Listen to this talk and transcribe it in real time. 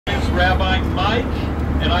Rabbi Mike,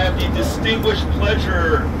 and I have the distinguished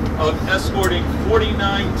pleasure of escorting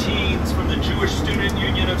 49 teens from the Jewish Student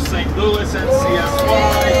Union of St. Louis,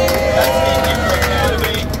 NCSY, that's the Hebrew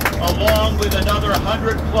Academy, along with another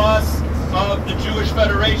 100 plus of the Jewish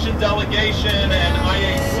Federation delegation and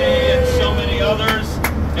IAC and so many others,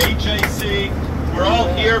 HAC. We're all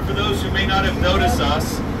here, for those who may not have noticed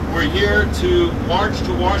us, we're here to march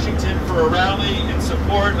to Washington for a rally in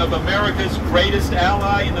support of America's greatest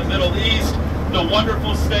ally in the Middle East, the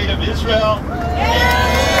wonderful state of Israel.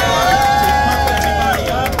 And to pump everybody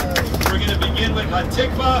up, we're going to begin with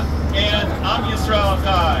Hatikvah and Am Yisrael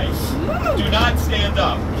Chai. Do not stand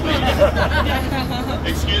up, please.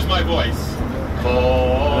 Excuse my voice.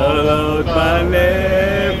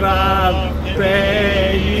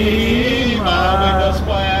 With those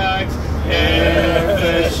flags,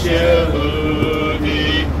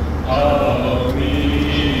 Yehudi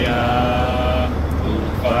Aliyah,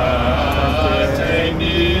 Ufatei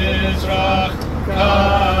Mizrach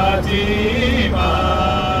Kadima,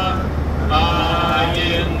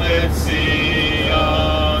 Ayin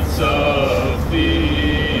Letzion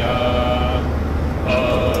Sophia,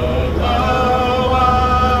 Olo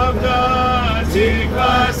Avda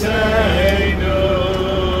Tikvateinu.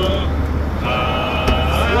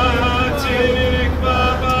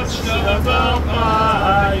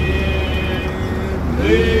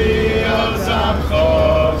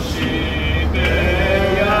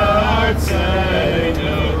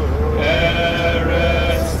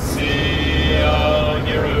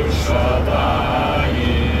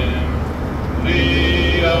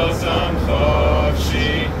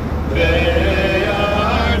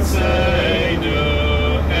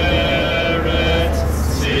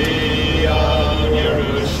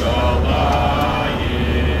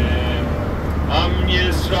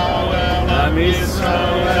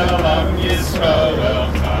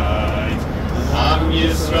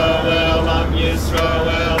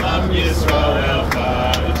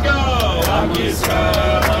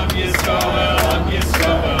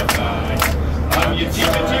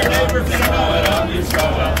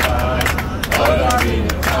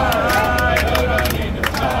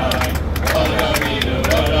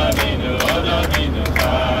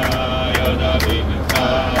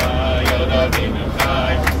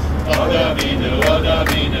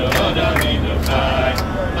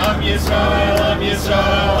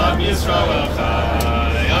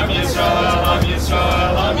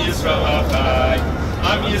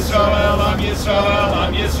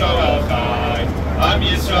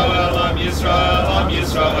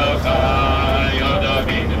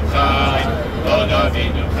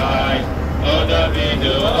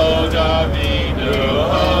 Odavinu, Odavinu.